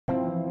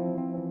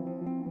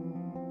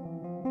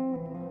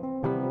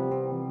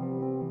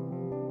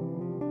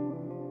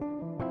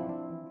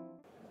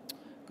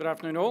Good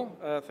afternoon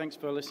all. Thanks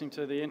for listening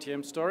to the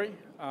NTM story.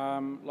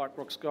 Like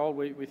Brooks Gold,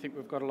 we think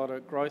we've got a lot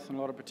of growth and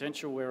a lot of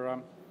potential.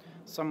 We're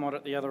somewhat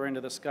at the other end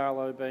of the scale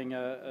though, being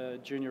a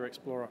junior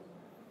explorer.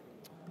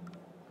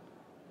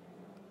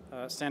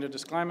 Standard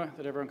disclaimer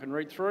that everyone can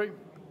read through.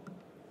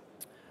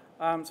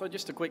 So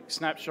just a quick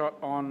snapshot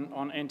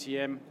on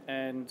NTM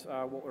and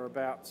what we're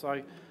about.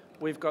 So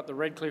we've got the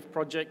Redcliffe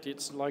project.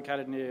 It's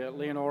located near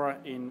Leonora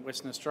in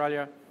Western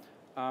Australia.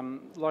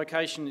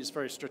 Location is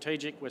very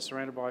strategic. We're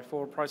surrounded by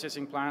 4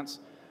 processing plants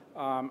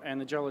and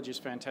the geology is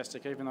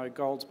fantastic. Even though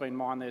gold's been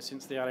mined there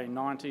since the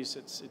 1890s,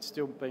 it's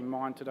still being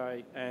mined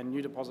today and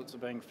new deposits are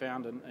being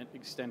found and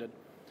extended.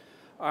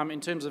 In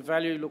terms of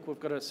value, look, we've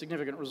got a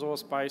significant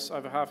resource base,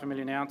 over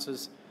 500,000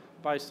 ounces.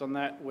 Based on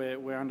that,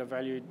 we're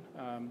undervalued.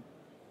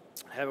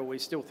 However, we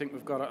still think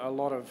we've got a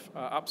lot of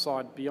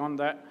upside beyond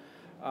that.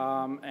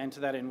 And to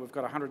that end, we've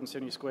got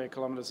 170 square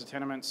kilometres of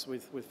tenements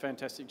with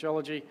fantastic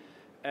geology.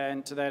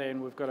 And to that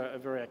end, we've got a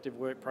very active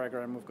work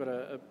program. We've got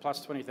a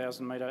plus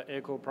 20,000 metre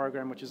aircore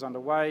program, which is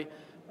underway.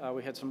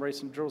 We had some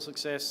recent drill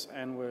success,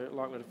 and we're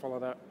likely to follow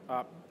that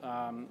up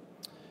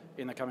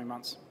in the coming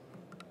months.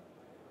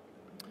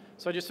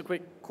 So just a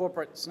quick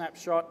corporate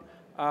snapshot.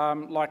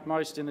 Like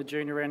most in the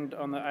junior end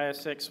on the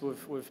ASX,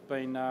 we've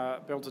been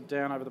belted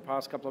down over the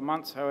past couple of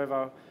months.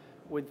 However,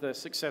 with the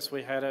success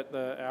we had at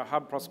our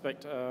hub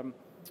prospect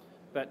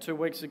about 2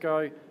 weeks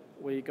ago,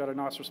 we got a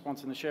nice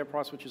response in the share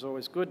price, which is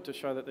always good to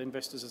show that the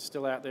investors are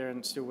still out there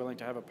and still willing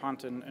to have a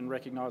punt and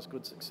recognise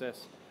good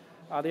success.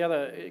 The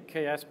other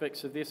key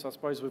aspects of this, I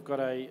suppose we've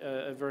got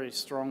a very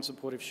strong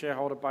supportive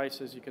shareholder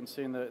base, as you can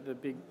see in the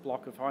big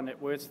block of high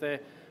net worths there,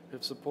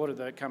 who've supported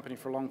the company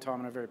for a long time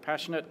and are very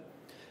passionate.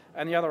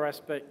 And the other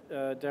aspect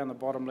down the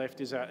bottom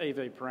left is our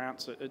EV per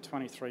ounce at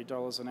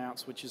 $23 an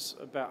ounce, which is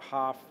about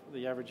half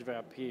the average of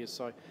our peers.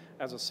 So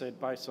as I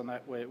said, based on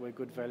that, we're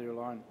good value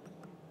alone.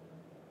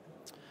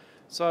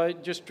 So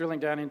just drilling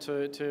down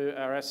into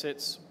our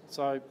assets.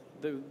 So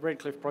the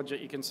Redcliffe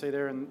project, you can see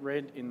there in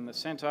red in the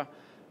centre,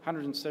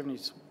 170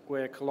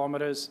 square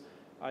kilometres.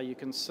 You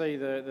can see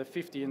the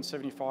 50 and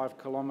 75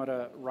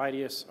 kilometre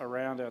radius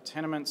around our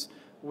tenements.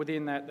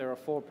 Within that, there are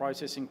 4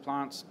 processing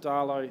plants,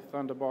 Darlow,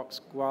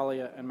 Thunderbox,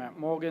 Gwalia and Mount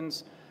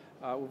Morgans.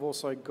 We've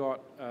also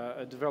got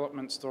a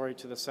development story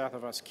to the south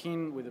of us,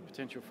 Kin, with the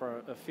potential for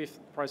a 5th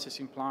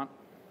processing plant.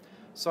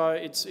 So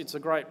it's a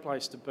great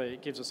place to be.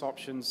 It gives us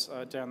options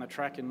down the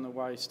track in the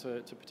ways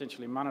to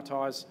potentially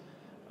monetise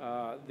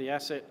the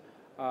asset,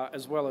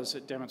 as well as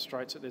it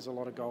demonstrates that there's a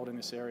lot of gold in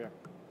this area.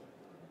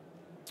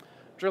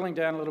 Drilling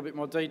down a little bit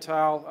more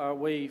detail,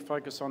 we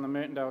focus on the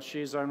Mertondale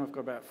Shear Zone. We've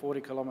got about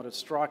 40 kilometres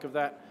strike of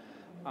that.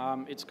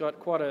 It's got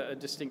quite a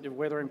distinctive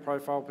weathering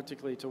profile,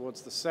 particularly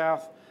towards the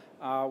south,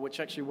 which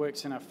actually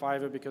works in our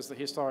favour because the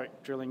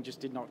historic drilling just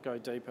did not go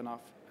deep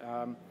enough.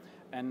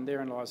 And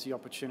therein lies the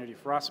opportunity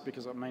for us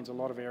because it means a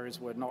lot of areas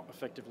were not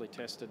effectively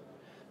tested.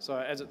 So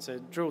as it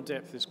said, drill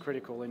depth is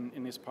critical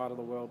in this part of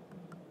the world.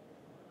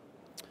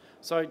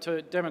 So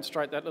to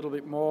demonstrate that a little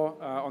bit more,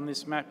 on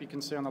this map you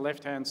can see on the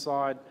left-hand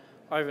side,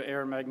 over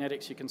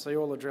aeromagnetics, you can see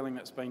all the drilling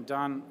that's been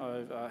done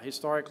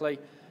historically.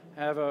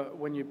 However,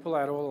 when you pull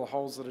out all the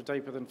holes that are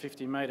deeper than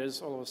 50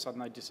 metres, all of a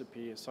sudden they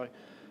disappear. So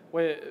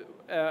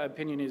our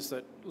opinion is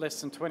that less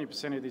than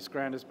 20% of this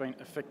ground has been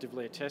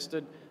effectively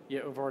attested,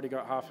 yet we've already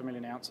got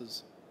 500,000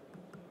 ounces.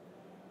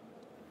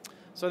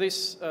 So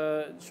this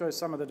shows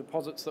some of the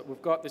deposits that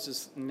we've got. This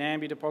is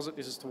Namby deposit.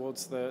 This is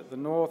towards the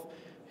north,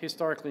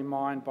 historically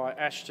mined by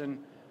Ashton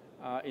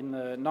in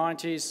the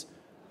 90s.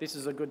 This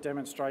is a good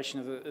demonstration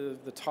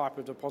of the type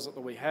of deposit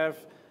that we have.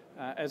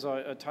 As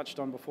I touched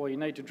on before, you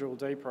need to drill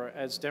deeper,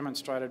 as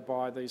demonstrated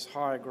by these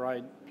higher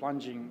grade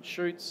plunging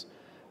chutes.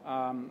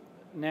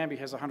 Namby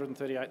has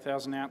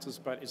 138,000 ounces,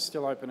 but is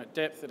still open at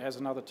depth. It has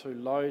another 2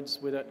 lodes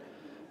with it,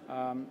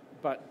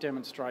 but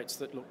demonstrates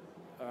that, look,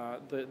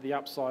 the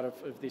upside of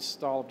this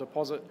style of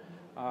deposit,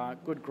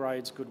 good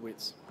grades, good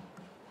widths.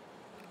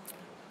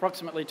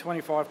 Approximately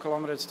 25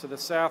 kilometres to the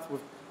south,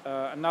 with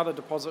another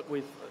deposit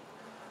with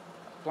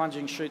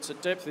plunging chutes at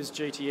depth is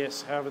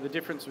GTS. However, the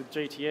difference with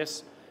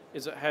GTS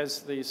is it has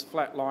these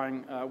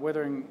flat-lying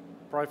weathering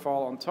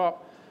profile on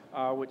top,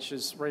 which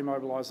has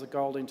remobilised the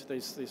gold into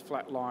these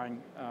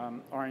flat-lying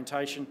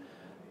orientation.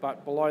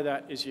 But below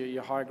that is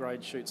your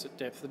high-grade chutes at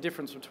depth. The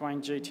difference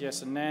between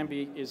GTS and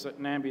Namby is that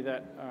Namby,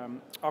 that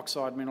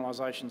oxide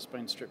mineralisation has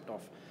been stripped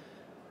off.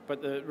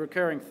 But the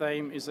recurring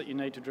theme is that you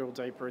need to drill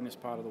deeper in this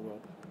part of the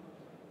world.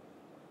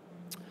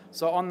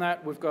 So on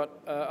that, we've got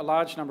a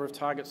large number of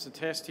targets to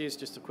test. Here's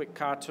just a quick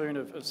cartoon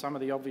of some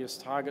of the obvious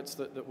targets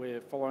that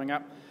we're following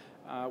up,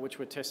 which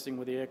we're testing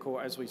with the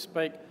aircore as we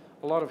speak.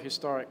 A lot of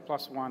historic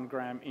 +1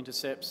 gram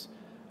intercepts,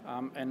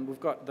 and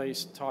we've got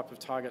these type of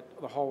target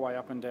the whole way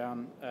up and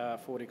down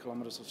 40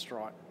 kilometres of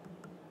strike.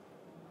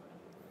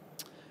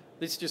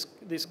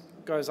 This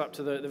goes up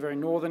to the very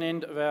northern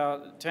end of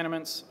our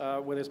tenements,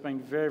 where there's been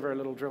very, very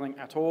little drilling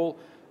at all.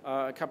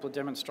 A couple of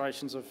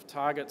demonstrations of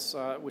targets,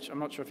 which I'm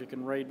not sure if you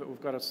can read, but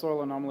we've got a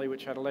soil anomaly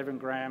which had 11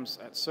 grams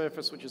at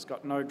surface, which has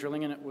got no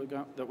drilling in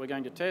it that we're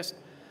going to test.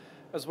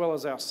 as well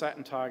as our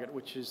Saturn target,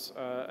 which is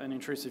an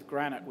intrusive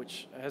granite,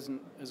 which has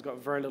got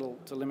very little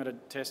to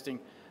limited testing,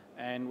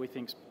 and we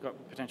think's got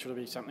potential to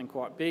be something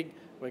quite big.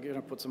 We're going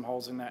to put some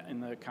holes in that in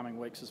the coming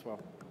weeks as well.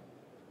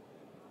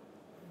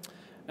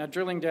 Now,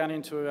 drilling down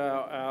into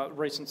our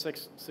recent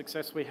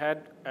success we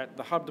had at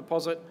the Hub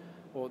deposit,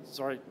 or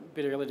sorry, a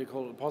bit early to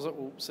call it a deposit.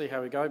 We'll see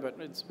how we go, but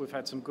we've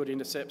had some good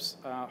intercepts.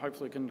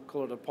 Hopefully we can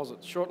call it a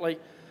deposit shortly.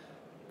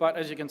 But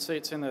as you can see,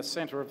 it's in the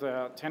centre of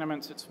our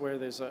tenements. It's where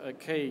there's a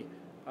key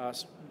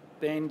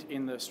bend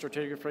in the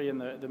stratigraphy in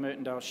the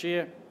Mertondale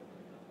Shear,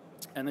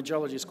 and the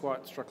geology is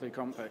quite structurally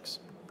complex.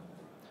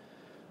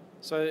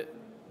 So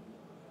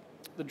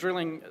the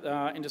drilling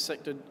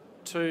intersected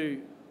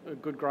 2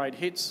 good grade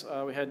hits.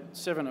 We had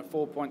 7 at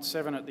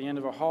 4.7 at the end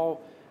of a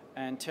hole,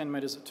 and 10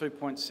 metres at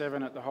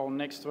 2.7 at the hole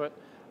next to it,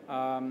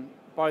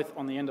 both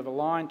on the end of a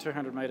line.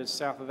 200 metres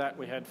south of that,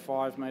 we had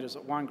 5 metres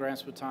at 1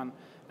 grams per tonne.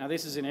 Now,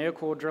 this is in air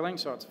core drilling,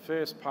 so it's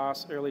first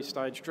pass, early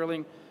stage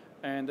drilling,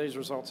 and these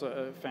results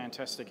are a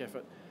fantastic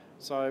effort.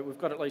 So we've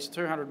got at least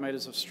 200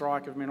 metres of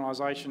strike of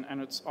mineralisation,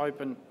 and it's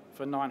open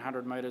for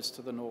 900 metres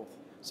to the north.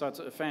 So it's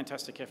a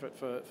fantastic effort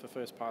for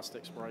first pass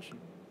exploration.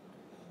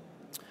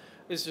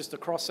 This is just a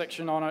cross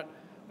section on it.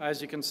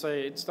 As you can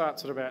see, it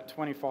starts at about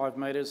 25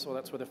 metres, or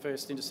that's where the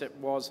first intercept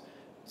was.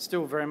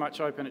 Still very much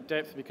open at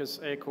depth because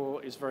air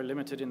core is very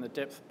limited in the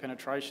depth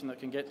penetration that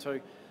can get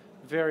to.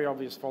 Very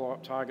obvious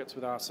follow-up targets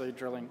with RC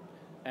drilling,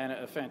 and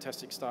a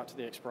fantastic start to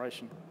the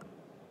exploration.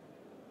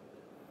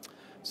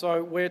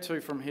 So where to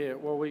from here?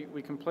 Well,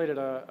 we completed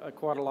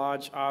quite a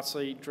large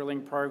RC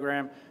drilling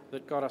program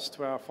that got us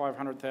to our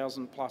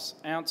 500,000 plus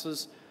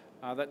ounces.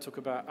 That took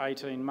about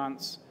 18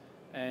 months.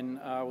 And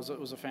it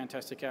was a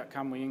fantastic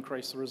outcome. We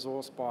increased the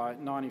resource by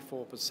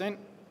 94%.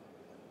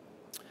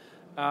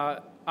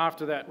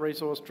 After that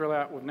resource drill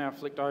out, we've now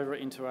flicked over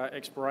into our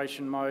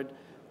exploration mode,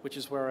 which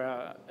is where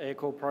our air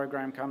core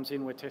program comes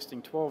in. We're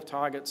testing 12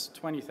 targets,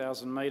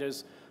 20,000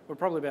 metres. We're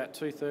probably about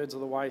 2/3 of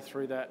the way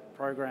through that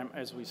program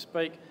as we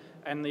speak,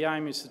 and the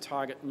aim is to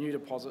target new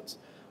deposits.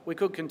 We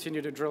could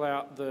continue to drill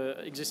out the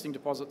existing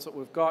deposits that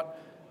we've got,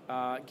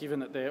 given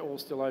that they're all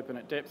still open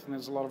at depth and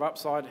there's a lot of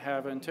upside.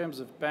 However, in terms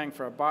of bang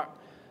for a buck,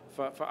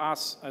 for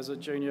us as a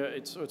junior,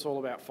 it's all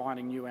about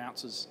finding new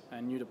ounces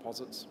and new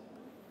deposits.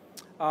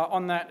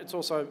 On that, it's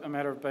also a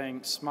matter of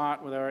being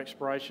smart with our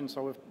exploration.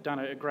 So we've done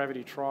a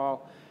gravity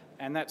trial,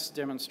 and that's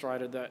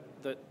demonstrated that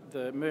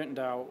the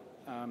Mertondale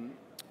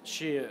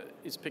shear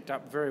is picked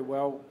up very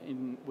well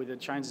with the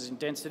changes in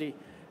density,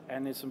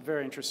 and there's some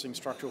very interesting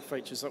structural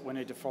features that we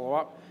need to follow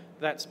up.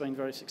 That's been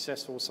very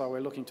successful, so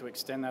we're looking to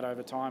extend that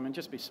over time and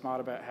just be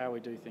smart about how we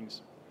do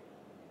things.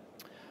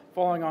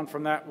 Following on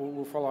from that,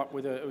 we'll follow up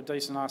with a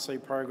decent RC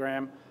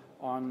program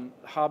on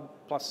Hub,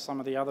 plus some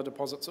of the other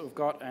deposits that we've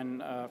got,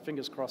 and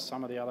fingers crossed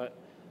some of the other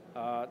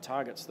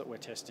targets that we're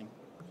testing.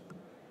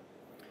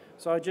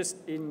 So just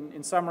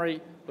in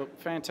summary, look,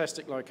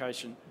 fantastic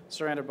location.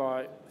 Surrounded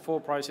by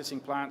 4 processing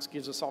plants,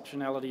 gives us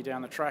optionality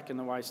down the track in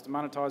the ways to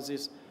monetise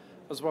this,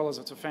 as well as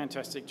it's a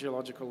fantastic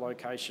geological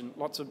location.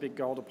 Lots of big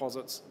gold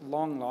deposits,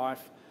 long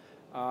life,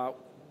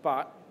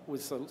 but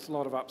with a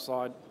lot of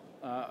upside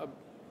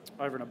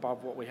over and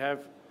above what we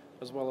have,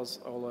 as well as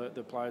all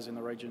the players in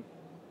the region.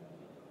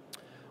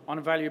 On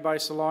a value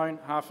base alone,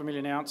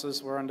 500,000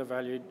 ounces, we're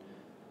undervalued.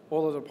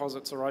 All the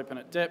deposits are open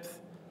at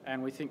depth,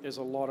 and we think there's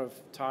a lot of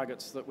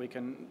targets that we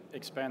can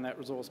expand that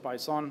resource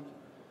base on.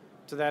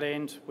 To that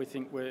end, we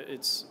think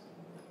it's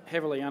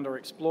heavily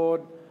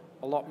underexplored,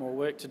 a lot more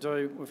work to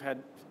do. We've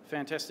had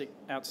fantastic,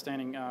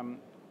 outstanding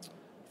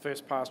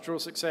first pass drill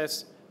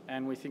success,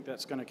 and we think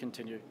that's going to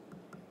continue.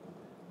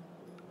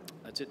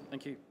 That's it.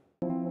 Thank you.